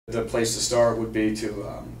The place to start would be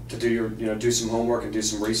to do your do some homework and do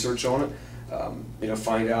some research on it.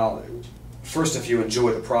 Find out first if you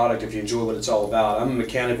enjoy the product, if you enjoy what it's all about. I'm a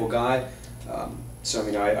mechanical guy, so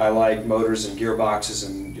I like motors and gearboxes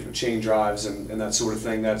and chain drives and that sort of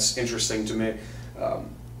thing. That's interesting to me.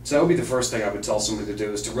 So that would be the first thing I would tell somebody to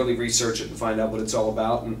do, is to really research it and find out what it's all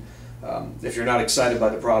about. And if you're not excited by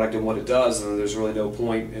the product and what it does, then there's really no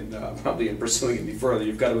point in probably in pursuing it any further.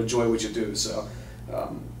 You've got to enjoy what you do. So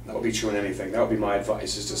that would be true in anything. That would be my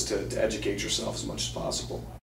advice, is just to educate yourself as much as possible.